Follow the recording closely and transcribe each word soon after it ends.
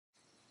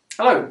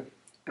Hello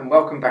and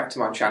welcome back to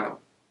my channel.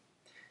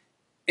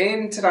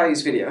 In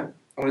today's video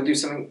I'm going to do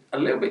something a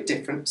little bit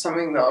different,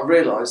 something that I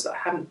realised that I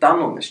haven't done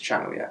on this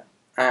channel yet,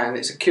 and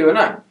it's a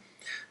Q&A,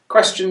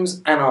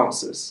 questions and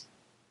answers.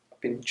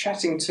 I've been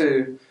chatting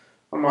to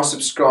one of my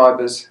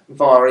subscribers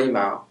via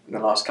email in the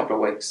last couple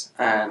of weeks,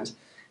 and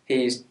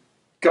he's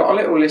got a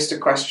little list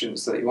of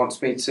questions that he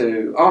wants me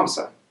to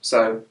answer.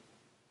 So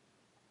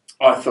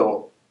I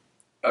thought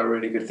a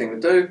really good thing to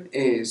do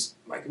is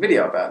make a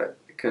video about it,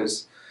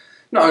 because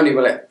not only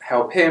will it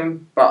help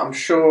him, but I'm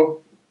sure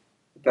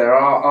there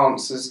are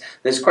answers.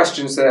 There's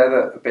questions there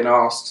that have been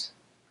asked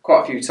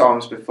quite a few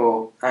times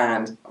before,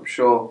 and I'm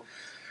sure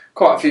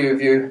quite a few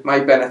of you may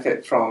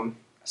benefit from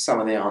some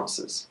of the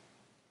answers.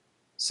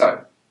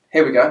 So,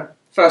 here we go.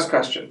 First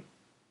question.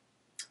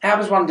 How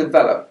does one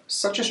develop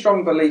such a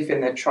strong belief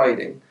in their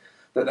trading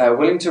that they're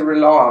willing to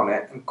rely on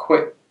it and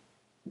quit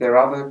their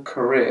other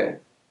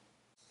career?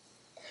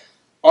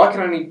 I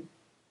can only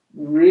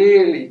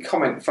really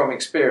comment from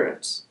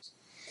experience.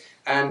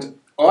 And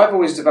I've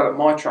always developed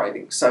my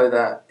trading so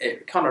that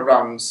it kind of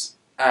runs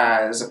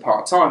as a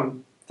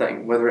part-time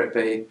thing, whether it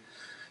be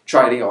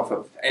trading off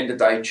of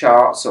end-of-day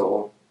charts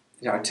or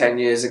 10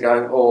 years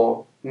ago,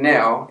 or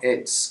now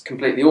it's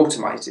completely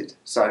automated.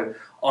 So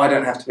I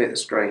don't have to be at the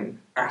screen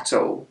at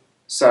all.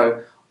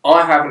 So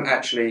I haven't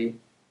actually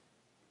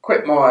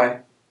quit my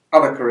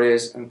other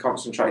careers and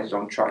concentrated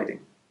on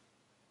trading.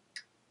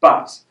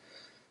 But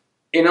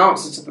in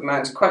answer to the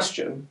man's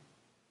question,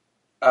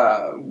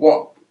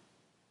 what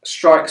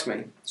strikes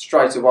me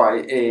straight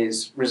away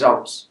is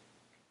results.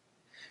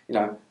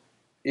 You're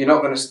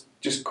not going to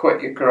just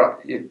quit your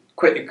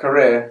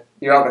career,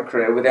 your other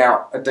career,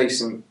 without a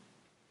decent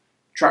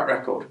track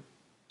record.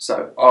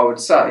 So I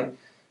would say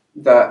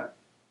that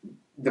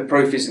the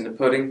proof is in the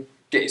pudding.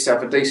 Get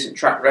yourself a decent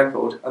track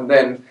record, and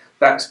then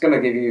that's going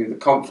to give you the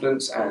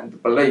confidence and the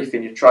belief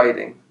in your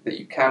trading that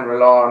you can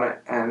rely on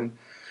it and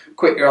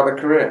quit your other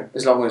career,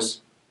 as long as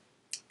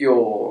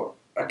your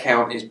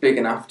account is big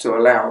enough to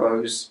allow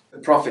the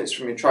profits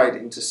from your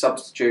trading to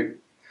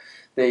substitute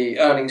the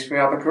earnings from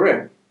your other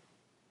career.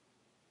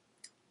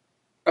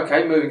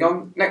 Okay, moving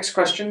on. Next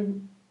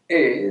question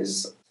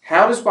is,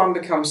 how does one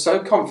become so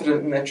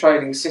confident in their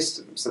trading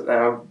systems that they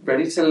are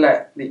ready to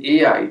let the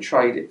EA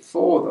trade it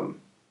for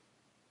them?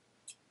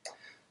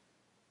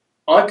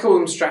 I call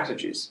them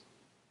strategies.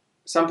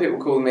 Some people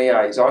call them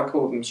EAs. I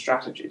call them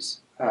strategies.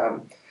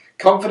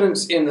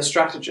 Confidence in the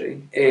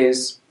strategy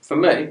is, for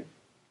me,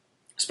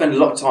 spend a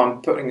lot of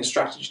time putting a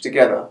strategy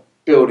together,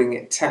 building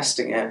it,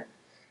 testing it,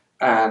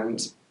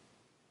 and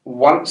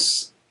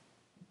once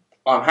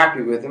I'm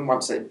happy with them,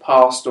 once they've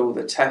passed all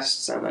the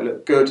tests and they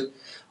look good,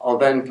 I'll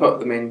then put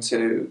them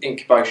into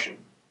incubation.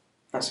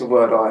 That's a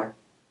word I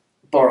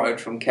borrowed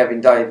from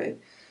Kevin Davey.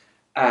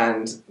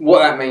 And what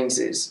that means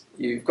is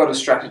you've got a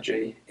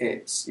strategy,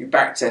 you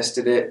back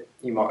tested it,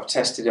 you might have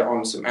tested it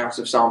on some out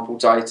of sample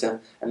data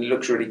and it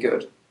looks really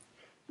good.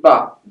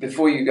 But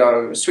before you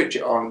go switch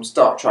it on,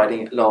 start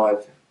trading it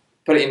live,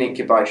 put it in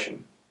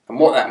incubation. And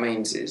what that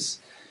means is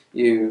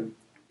you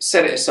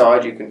set it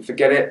aside, you can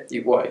forget it,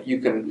 you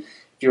can,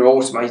 if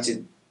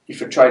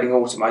you're trading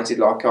automated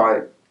like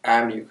I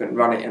am, you can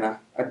run it in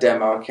a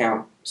demo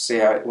account, see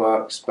how it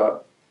works.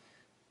 But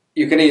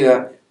you can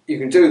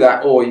do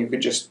that, or you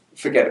could just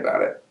forget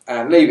about it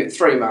and leave it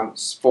 3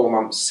 months, 4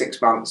 months,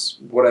 6 months,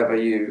 whatever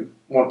you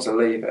want to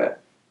leave it.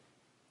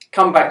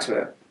 Come back to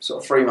it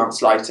sort of 3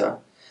 months later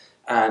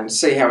and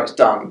see how it's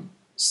done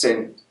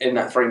in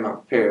that 3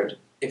 month period.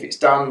 If it's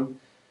done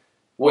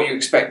what you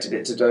expected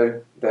it to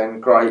do, then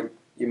great,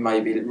 you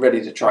may be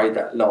ready to trade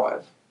that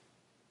live.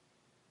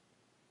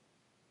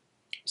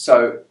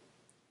 So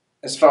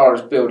as far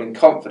as building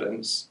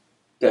confidence,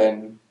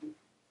 then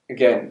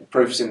again,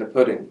 proof's in the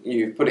pudding.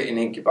 You've put it in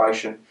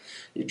incubation,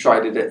 you've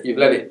traded it, you've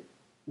let it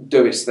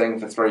do its thing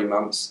for 3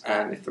 months,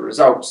 and if the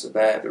results are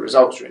there, the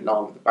results are in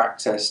line with the back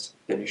test,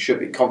 then you should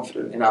be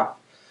confident enough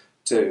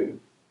to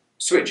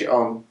switch it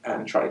on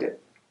and trade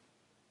it.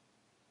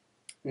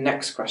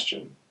 Next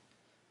question.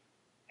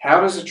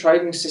 How does a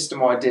trading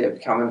system idea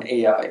become an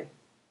EA?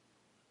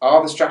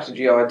 Are the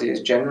strategy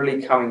ideas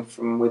generally coming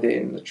from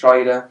within the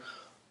trader,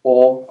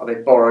 or are they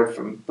borrowed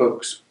from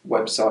books,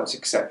 websites,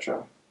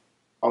 etc.?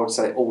 I would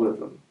say all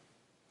of them.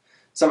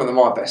 Some of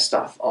my best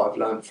stuff I've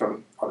learned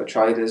from other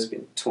traders,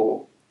 been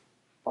taught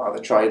by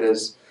other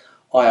traders.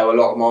 I owe a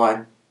lot of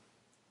my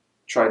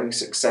trading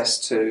success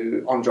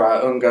to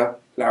Andrea Unger,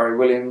 Larry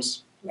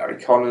Williams,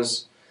 Larry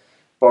Connors.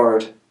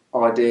 Borrowed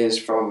ideas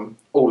from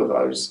all of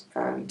those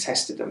and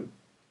tested them.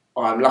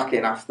 I'm lucky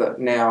enough that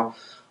now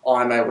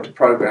I'm able to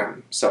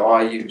program, so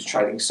I use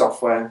trading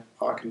software.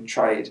 I can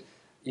trade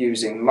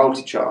using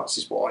multi-charts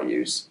is what I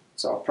use.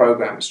 So I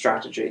program a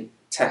strategy,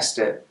 test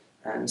it,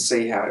 and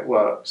see how it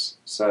works.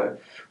 So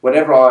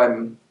whenever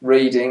I'm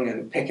reading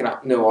and picking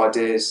up new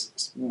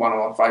ideas, one of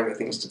my favourite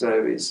things to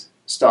do is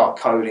start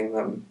coding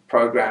them,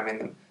 programming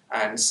them,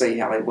 and see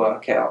how they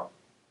work out.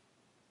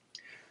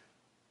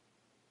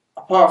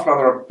 Apart from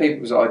other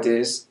people's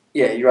ideas,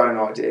 your own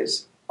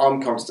ideas.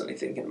 I'm constantly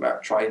thinking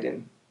about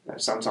trading.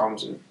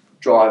 Sometimes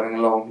driving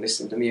along,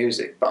 listening to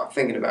music, but I'm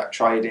thinking about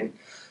trading,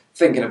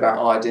 thinking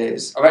about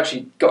ideas. I've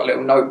actually got a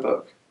little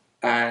notebook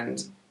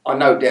and I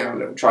note down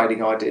little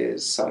trading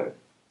ideas. So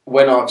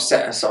when I've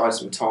set aside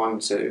some time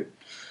to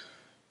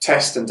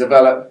test and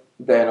develop,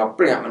 then I'll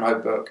bring up my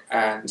notebook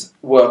and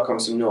work on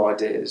some new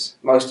ideas.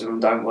 Most of them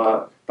don't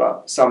work,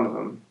 but some of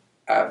them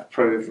have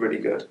proved really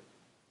good.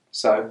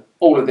 So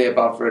all of the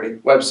above really,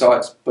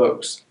 websites,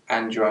 books,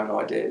 and your own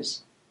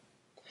ideas.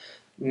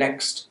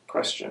 Next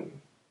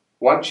question.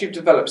 Once you've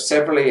developed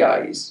several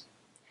EAs,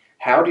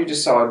 how do you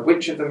decide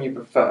which of them you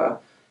prefer?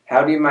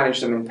 How do you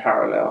manage them in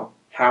parallel?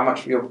 How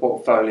much of your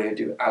portfolio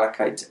do you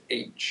allocate to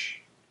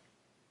each?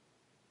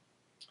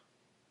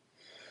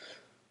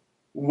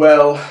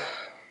 Well,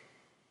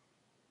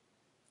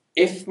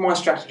 if my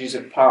strategies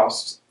have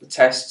passed the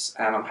tests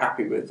and I'm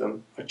happy with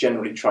them, I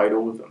generally trade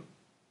all of them.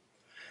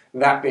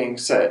 That being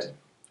said,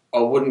 I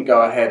wouldn't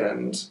go ahead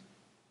and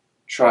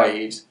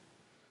trade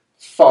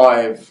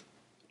 5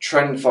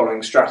 trend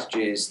following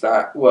strategies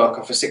that work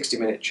off a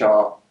 60-minute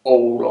chart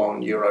all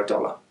on euro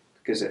dollar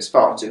because it's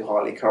far too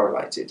highly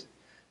correlated.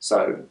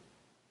 So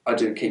I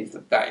do keep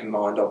that in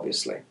mind,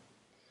 obviously.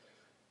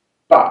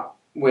 But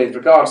with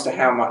regards to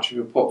how much of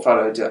your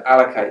portfolio to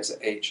allocate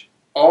to each,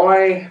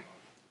 I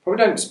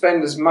probably don't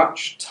spend as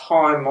much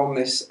time on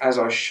this as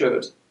I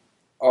should.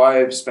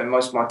 I spend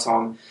most of my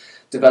time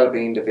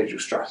developing individual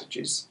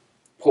strategies.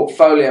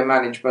 Portfolio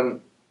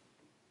management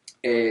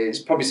is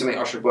probably something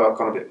I should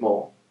work on a bit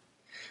more.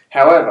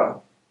 However,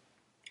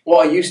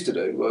 what I used to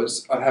do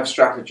was I'd have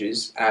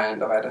strategies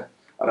and I'd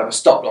have a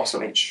stop loss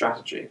on each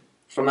strategy.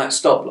 From that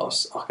stop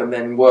loss, I can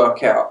then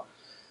work out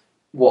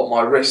what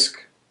my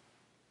risk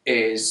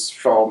is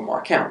from my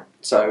account.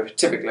 So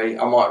typically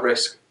I might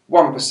risk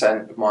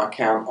 1% of my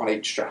account on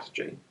each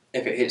strategy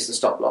if it hits the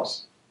stop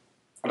loss.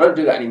 I don't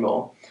do that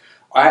anymore.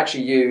 I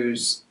actually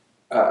use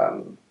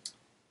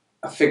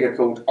a figure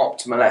called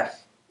optimal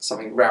F,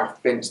 something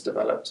Ralph Vince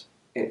developed.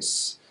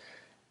 It's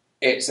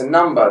a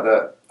number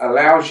that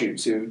allows you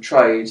to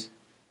trade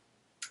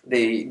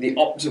the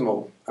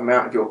optimal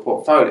amount of your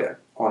portfolio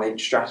on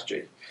each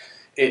strategy.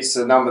 It's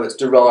a number that's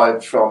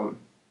derived from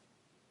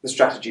the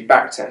strategy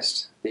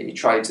backtest, the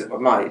trades that were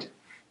made.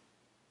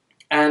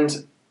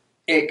 And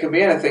it can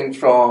be anything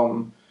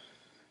from,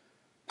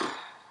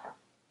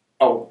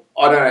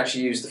 I don't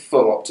actually use the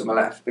full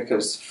optimal F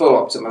because full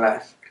optimal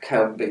F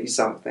can be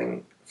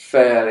something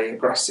fairly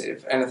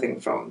aggressive, anything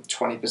from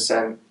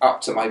 20%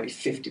 up to maybe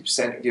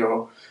 50% of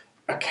your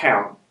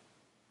account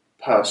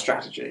per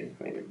strategy,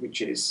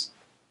 which is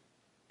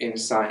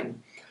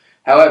insane.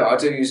 However, I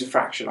do use a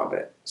fraction of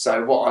it.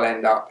 So what I'll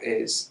end up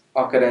is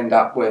I could end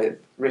up with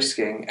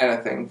risking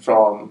anything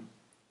from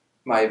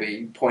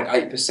maybe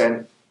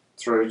 0.8%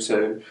 through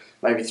to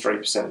maybe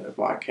 3% of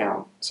my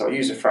account. So I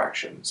use a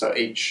fraction. So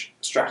each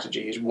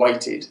strategy is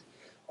weighted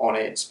on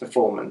its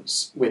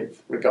performance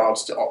with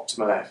regards to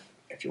optimal F.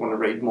 If you want to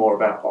read more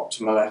about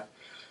optimal F,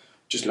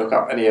 just look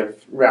up any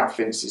of Ralph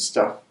Vince's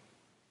stuff.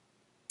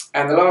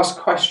 And the last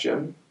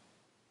question,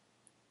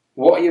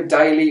 what are your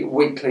daily,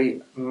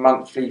 weekly,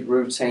 monthly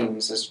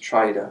routines as a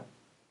trader?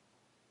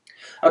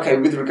 Okay,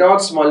 with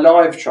regards to my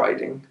live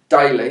trading,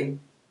 daily,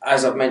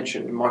 as I've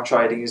mentioned, my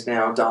trading is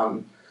now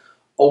done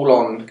all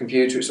on the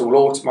computer, it's all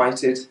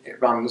automated,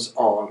 it runs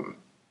on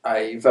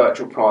a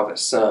virtual private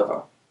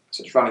server,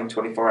 so it's running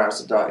 24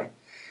 hours a day.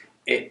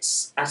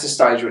 It's at a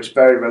stage where it's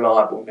very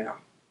reliable now.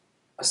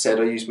 I said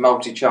I use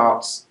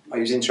multi-charts, I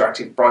use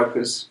interactive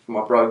brokers for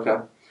my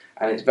broker,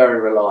 and it's very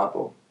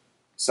reliable.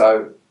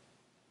 So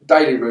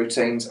daily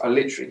routines, I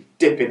literally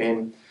dipping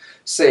in,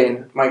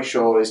 seeing, make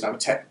sure there's no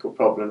technical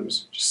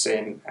problems, just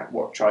seeing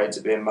what trades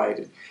are being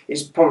made.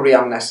 It's probably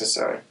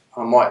unnecessary.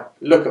 I might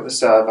look at the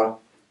server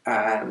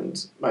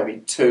and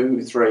maybe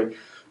 2, 3,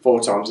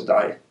 4 times a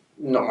day,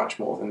 not much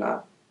more than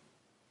that.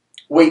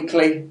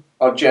 Weekly,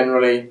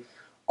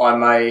 I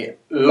may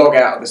log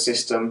out of the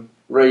system,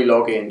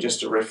 re-log in just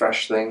to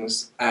refresh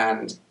things,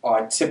 and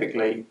I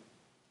typically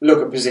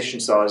look at position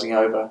sizing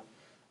over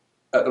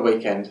at the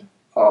weekend.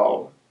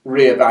 I'll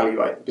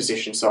re-evaluate the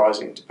position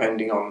sizing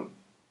depending on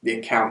the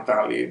account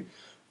value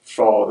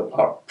for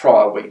the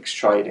prior week's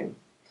trading.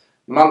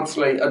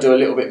 Monthly, I do a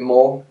little bit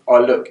more. I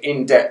look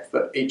in depth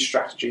at each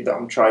strategy that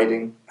I'm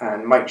trading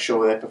and make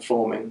sure they're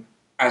performing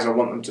as I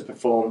want them to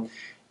perform.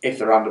 If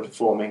they're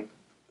underperforming,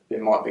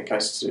 it might be a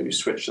case to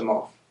switch them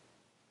off.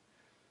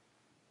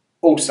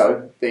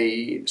 Also,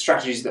 the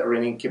strategies that are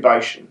in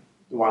incubation,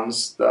 the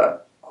ones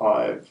that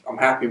I'm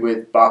happy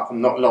with but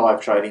I'm not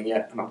live trading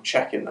yet and I'm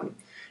checking them.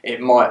 It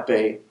might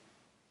be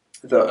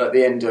that at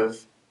the end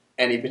of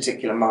any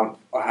particular month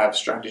I have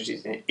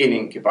strategies in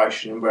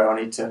incubation where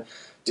I need to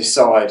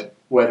decide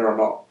whether or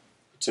not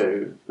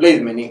to leave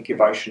them in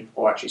incubation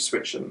or actually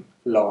switch them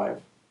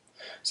live.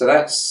 So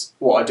that's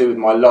what I do with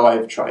my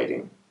live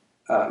trading.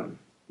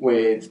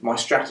 With my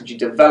strategy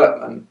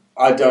development,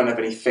 I don't have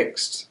any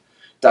fixed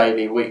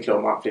daily, weekly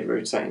or monthly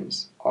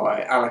routines.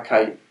 I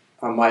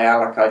may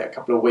allocate a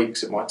couple of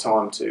weeks of my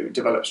time to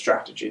develop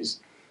strategies,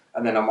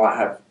 and then I might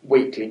have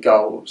weekly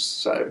goals.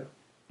 So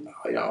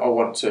I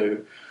want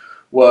to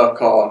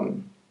work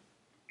on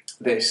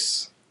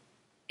this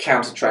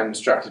counter trend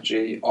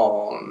strategy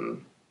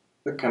on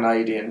the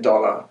Canadian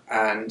dollar,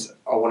 and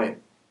I want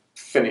it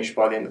finished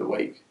by the end of the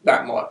week.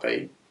 That might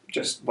be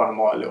just one of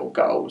my little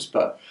goals,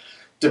 but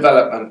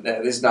development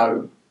there's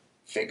no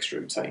fixed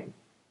routine.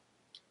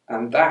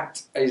 And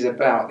that is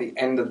about the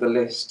end of the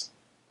list.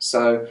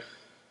 So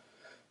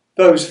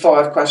those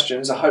 5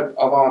 questions, I hope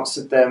I've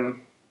answered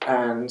them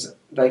and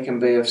they can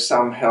be of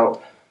some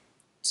help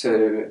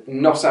to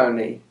not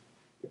only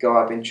the guy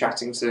I've been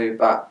chatting to,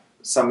 but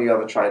some of the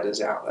other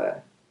traders out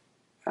there.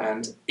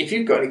 And if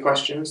you've got any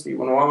questions that you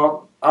want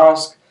to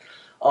ask,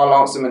 I'll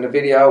answer them in a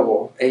video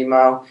or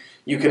email.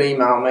 You can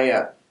email me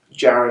at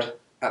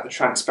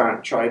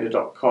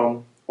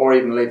jared@thetransparenttrader.com, or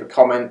even leave a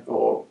comment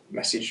or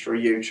message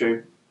through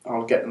YouTube.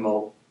 I'll get them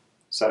all.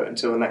 So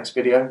until the next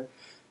video,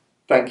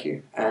 thank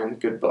you and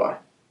goodbye.